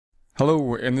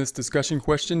Hello, in this discussion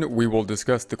question, we will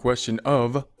discuss the question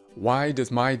of why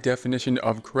does my definition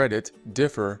of credit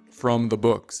differ from the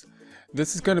book's?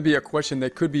 This is going to be a question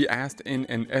that could be asked in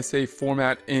an essay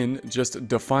format in just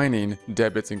defining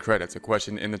debits and credits, a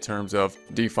question in the terms of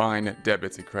define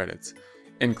debits and credits.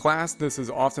 In class, this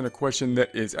is often a question that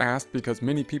is asked because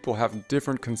many people have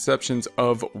different conceptions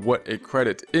of what a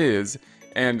credit is,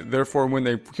 and therefore when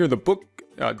they hear the book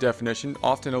definition,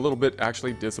 often a little bit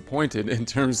actually disappointed in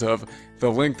terms of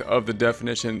the length of the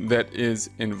definition that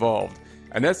is involved.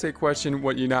 An essay question,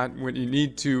 what you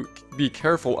need to be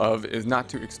careful of is not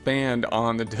to expand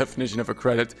on the definition of a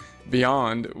credit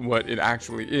beyond what it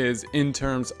actually is in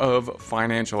terms of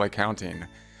financial accounting.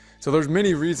 So there's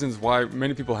many reasons why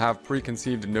many people have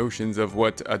preconceived notions of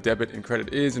what a debit and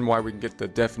credit is and why we can get the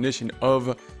definition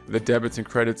of the debits and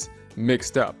credits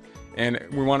mixed up. And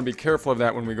we want to be careful of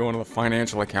that when we go into the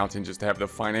financial accounting, just to have the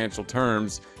financial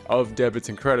terms of debits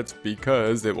and credits,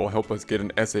 because it will help us get an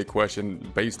essay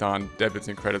question based on debits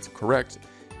and credits correct.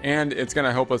 And it's going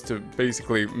to help us to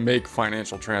basically make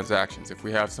financial transactions. If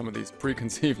we have some of these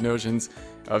preconceived notions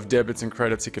of debits and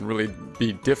credits, it can really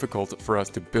be difficult for us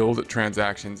to build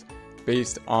transactions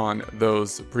based on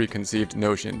those preconceived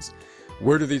notions.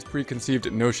 Where do these preconceived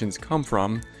notions come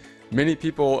from? Many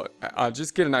people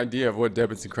just get an idea of what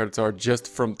debits and credits are just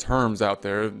from terms out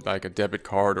there, like a debit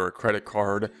card or a credit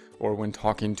card, or when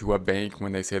talking to a bank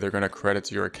when they say they're going to credit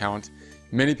to your account.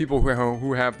 Many people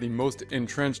who have the most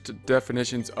entrenched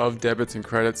definitions of debits and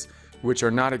credits, which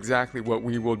are not exactly what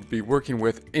we will be working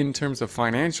with in terms of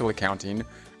financial accounting,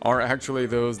 are actually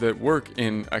those that work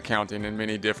in accounting in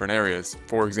many different areas.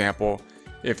 For example,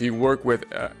 if you work with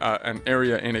an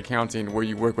area in accounting where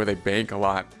you work with a bank a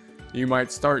lot, you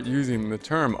might start using the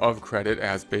term of credit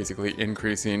as basically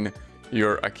increasing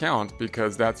your account,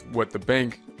 because that's what the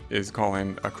bank is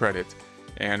calling a credit.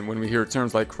 And when we hear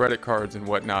terms like credit cards and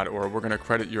whatnot, or we're going to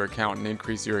credit your account and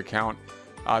increase your account,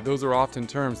 those are often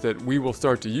terms that we will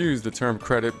start to use the term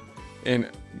credit in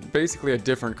basically a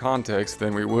different context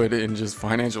than we would in just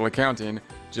financial accounting,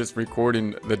 just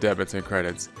recording the debits and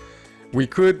credits. We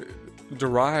could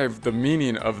derive the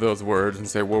meaning of those words and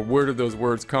say, well, where did those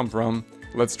words come from?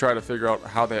 Let's try to figure out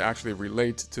how they actually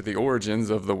relate to the origins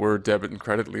of the word debit and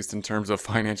credit, at least in terms of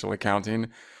financial accounting.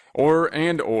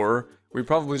 Or we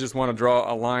probably just want to draw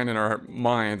a line in our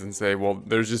minds and say, well,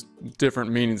 there's just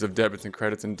different meanings of debits and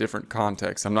credits in different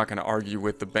contexts. I'm not going to argue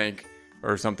with the bank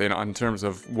or something in terms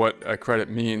of what a credit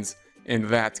means in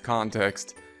that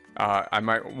context. I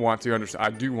do want to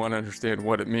understand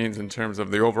what it means in terms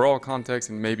of the overall context,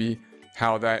 and maybe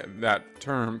how that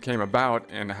term came about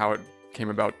and how it came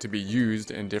about to be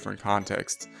used in different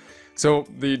contexts. So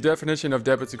the definition of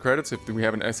debits and credits, if we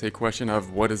have an essay question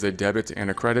of what is a debit and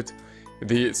a credit,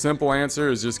 the simple answer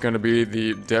is just going to be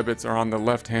the debits are on the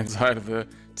left-hand side of the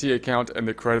T account and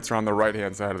the credits are on the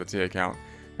right-hand side of the T account.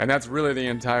 And that's really the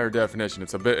entire definition.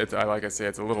 Like I say,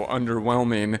 it's a little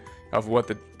underwhelming of what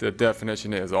the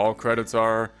definition is. All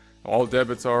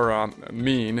debits are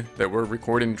mean that we're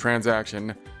recording a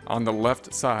transaction on the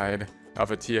left side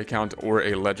of a T account or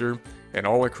a ledger, and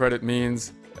all a credit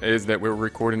means is that we're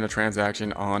recording a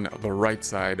transaction on the right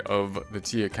side of the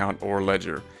T account or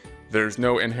ledger. There's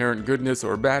no inherent goodness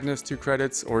or badness to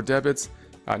credits or debits.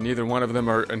 Neither one of them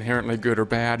are inherently good or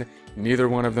bad. Neither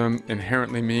one of them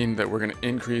inherently mean that we're going to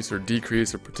increase or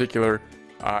decrease a particular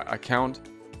account.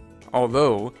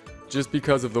 Although, just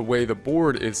because of the way the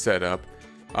board is set up,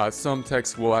 some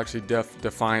texts will actually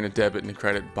define a debit and a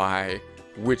credit by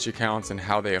which accounts and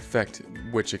how they affect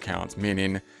which accounts,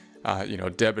 meaning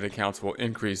debit accounts will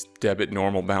increase debit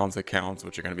normal balance accounts,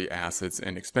 which are going to be assets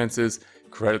and expenses.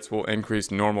 Credits will increase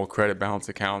normal credit balance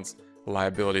accounts,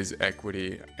 liabilities,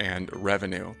 equity, and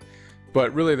revenue.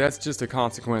 But really, that's just a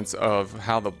consequence of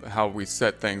how we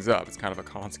set things up. It's kind of a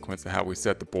consequence of how we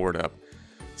set the board up.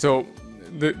 So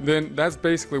then that's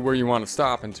basically where you want to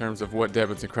stop in terms of what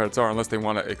debits and credits are, unless they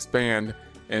want to expand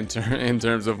in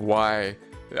terms of why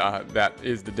that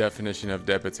is the definition of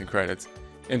debits and credits.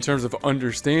 In terms of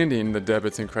understanding the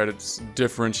debits and credits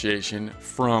differentiation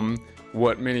from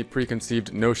what many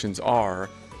preconceived notions are,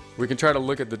 we can try to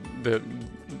look at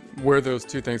where those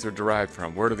two things are derived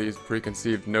from. Where do these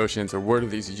preconceived notions, or where do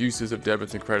these uses of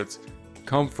debits and credits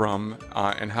come from,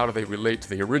 and how do they relate to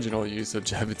the original use of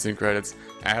debits and credits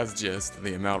as just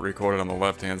the amount recorded on the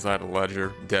left-hand side of the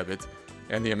ledger, debit,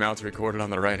 and the amounts recorded on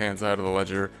the right-hand side of the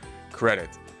ledger, credit.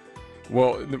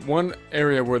 Well, one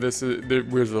area where there's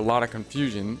a lot of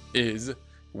confusion is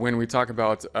when we talk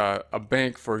about a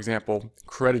bank, for example,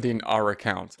 crediting our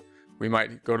account. we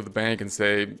might go to the bank and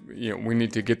say, we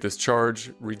need to get this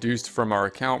charge reduced from our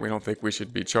account. We don't think we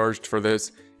should be charged for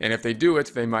this. And if they do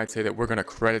it, they might say that we're going to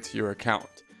credit to your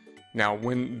account. Now,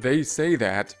 when they say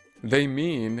that, they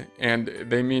mean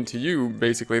to you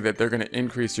basically that they're going to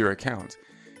increase your account.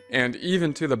 And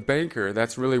even to the banker,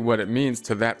 that's really what it means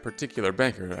to that particular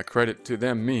banker. A credit to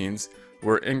them means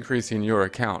we're increasing your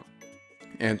account.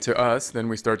 And to us, then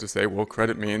we start to say, well,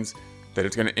 credit means that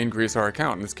it's going to increase our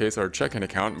account. In this case, our checking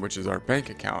account, which is our bank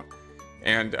account.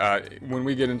 And when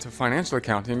we get into financial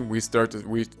accounting, we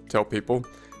tell people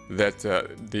that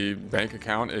the bank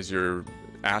account is your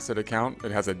asset account.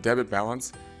 It has a debit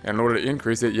balance. And in order to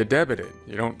increase it, you debit it.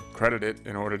 You don't credit it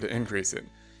in order to increase it.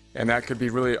 And that could be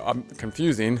really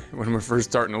confusing when we're first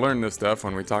starting to learn this stuff,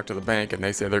 when we talk to the bank and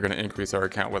they say they're going to increase our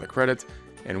account with a credit,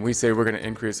 and we say we're going to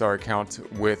increase our account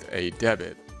with a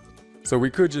debit. So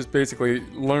we could just basically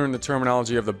learn the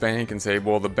terminology of the bank and say,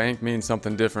 well, the bank means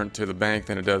something different to the bank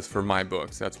than it does for my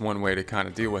books. That's one way to kind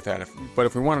of deal with that. But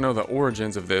if we want to know the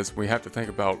origins of this, we have to think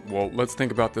about, well, let's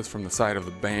think about this from the side of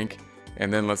the bank,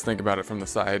 and then let's think about it from the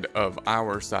side of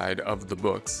our side of the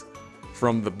books.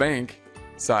 From the bank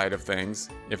side of things,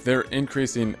 if they're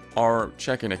increasing our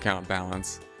checking account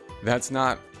balance, that's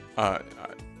not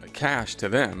cash to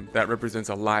them. That represents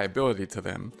a liability to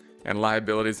them, and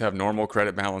liabilities have normal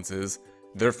credit balances.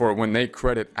 Therefore, when they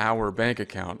credit our bank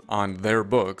account on their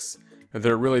books,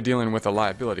 they're really dealing with a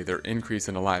liability. They're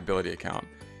increasing a liability account.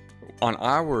 On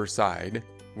our side,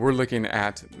 we're looking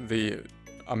at the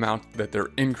amount that they're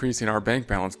increasing our bank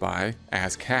balance by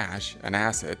as cash, an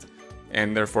asset,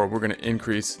 and therefore we're going to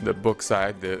increase the book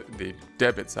side, the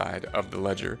debit side of the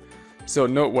ledger. So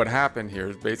note what happened here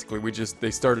is basically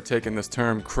they started taking this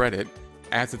term credit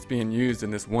as it's being used in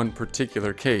this one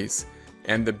particular case,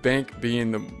 and the bank,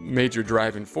 being the major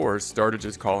driving force, started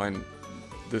just calling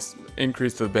this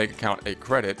increase to the bank account a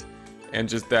credit, and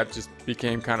that just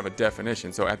became kind of a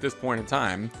definition. So at this point in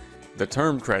time, the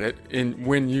term credit,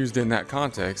 when used in that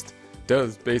context,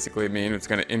 does basically mean it's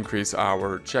going to increase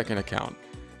our checking account.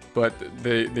 But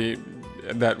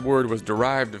that word was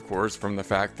derived, of course, from the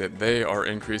fact that they are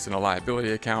increasing a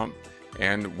liability account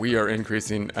and we are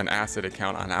increasing an asset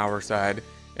account on our side,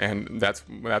 and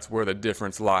that's where the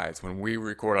difference lies. When we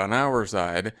record on our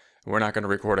side, we're not going to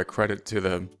record a credit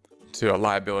to a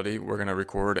liability. We're going to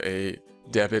record a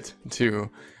debit to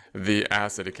the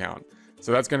asset account.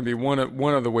 So that's going to be one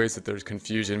of the ways that there's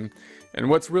confusion. And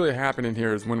what's really happening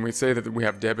here is when we say that we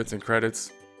have debits and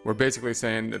credits, we're basically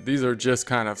saying that these are just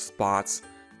kind of spots,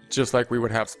 just like we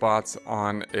would have spots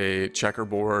on a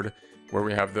checkerboard where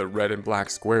we have the red and black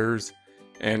squares.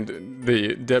 And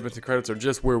the debits and credits are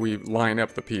just where we line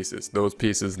up the pieces. Those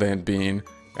pieces then being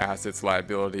assets,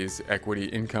 liabilities, equity,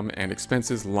 income, and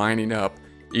expenses lining up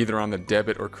either on the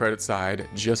debit or credit side,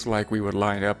 just like we would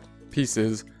line up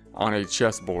pieces on a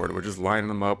chessboard. We're just lining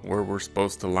them up where we're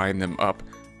supposed to line them up.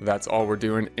 That's all we're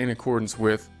doing in accordance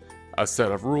with a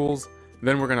set of rules.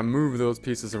 Then we're going to move those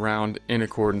pieces around in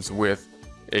accordance with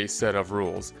a set of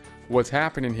rules. What's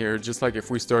happening here, just like if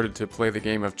we started to play the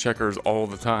game of checkers all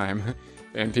the time,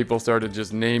 and people started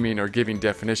just naming or giving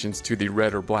definitions to the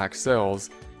red or black cells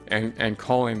and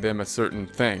calling them a certain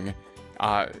thing,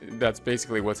 that's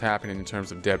basically what's happening in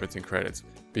terms of debits and credits.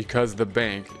 Because the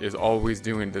bank is always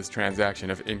doing this transaction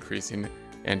of increasing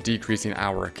and decreasing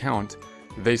our account,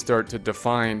 they start to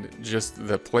define just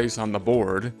the place on the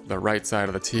board, the right side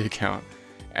of the T account,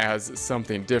 as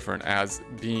something different, as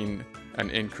being an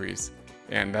increase.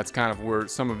 And that's kind of where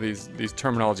some of these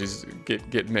terminologies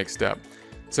get mixed up.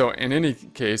 So in any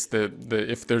case,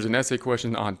 if there's an essay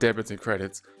question on debits and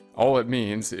credits, all it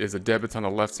means is a debit's on the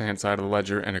left-hand side of the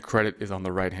ledger and a credit is on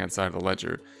the right-hand side of the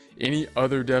ledger. Any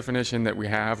other definition that we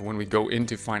have when we go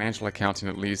into financial accounting,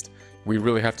 at least, we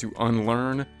really have to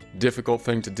unlearn. Difficult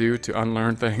thing to do, to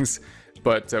unlearn things,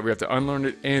 but we have to unlearn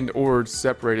it and or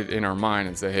separate it in our mind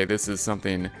and say, hey, this is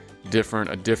something different,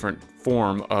 a different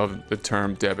form of the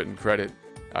term debit and credit,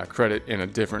 credit in a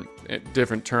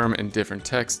different term in different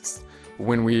texts.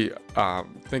 When we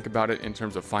think about it in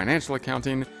terms of financial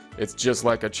accounting, it's just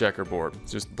like a checkerboard.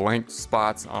 It's just blank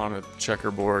spots on a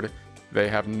checkerboard. They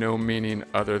have no meaning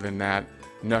other than that.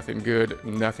 Nothing good,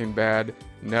 nothing bad.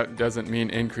 Doesn't mean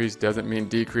increase, doesn't mean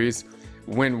decrease.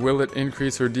 When will it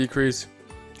increase or decrease?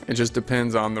 It just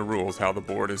depends on the rules, how the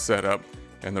board is set up,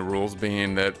 and the rules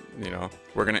being that,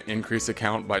 we're going to increase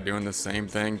account by doing the same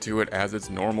thing to it as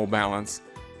its normal balance.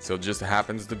 So it just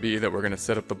happens to be that we're going to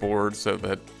set up the board so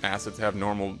that assets have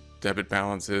normal debit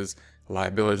balances,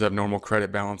 liabilities have normal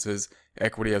credit balances,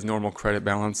 equity has normal credit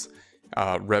balance,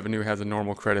 revenue has a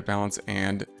normal credit balance,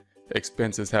 and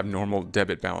expenses have normal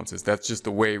debit balances. That's just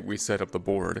the way we set up the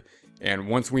board. And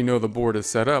once we know the board is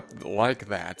set up like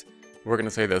that, we're going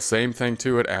to say the same thing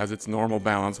to it as its normal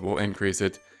balance will increase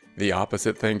it. The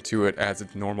opposite thing to it as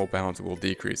its normal balance will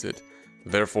decrease it.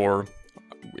 Therefore,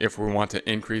 if we want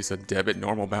to increase a debit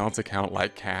normal balance account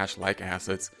like cash, like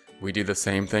assets, we do the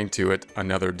same thing to it,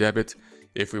 another debit.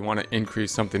 If we want to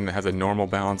increase something that has a normal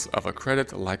balance of a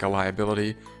credit, like a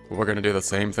liability, we're going to do the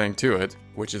same thing to it,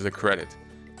 which is a credit.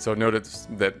 So notice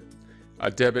that a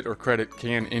debit or credit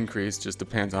can increase, just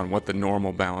depends on what the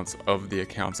normal balance of the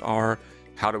accounts are.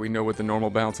 How do we know what the normal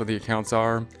balance of the accounts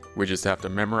are? We just have to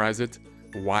memorize it.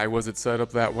 Why was it set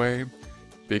up that way?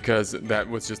 Because that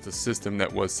was just a system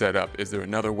that was set up. Is there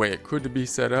another way it could be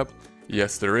set up?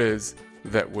 Yes, there is.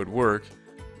 That would work.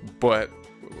 But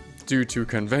due to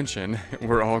convention,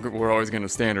 we're always going to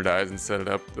standardize and set it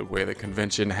up the way the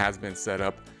convention has been set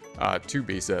up to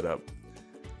be set up.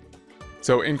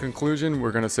 So in conclusion,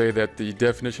 we're going to say that the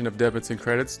definition of debits and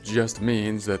credits just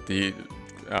means that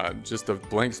just a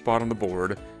blank spot on the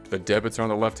board, the debits are on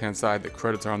the left-hand side, the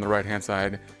credits are on the right-hand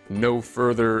side. No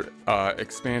further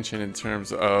expansion in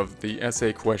terms of the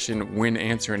essay question when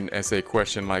answering an essay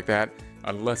question like that,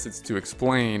 unless it's to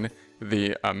explain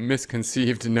the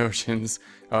misconceived notions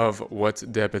of what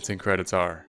debits and credits are.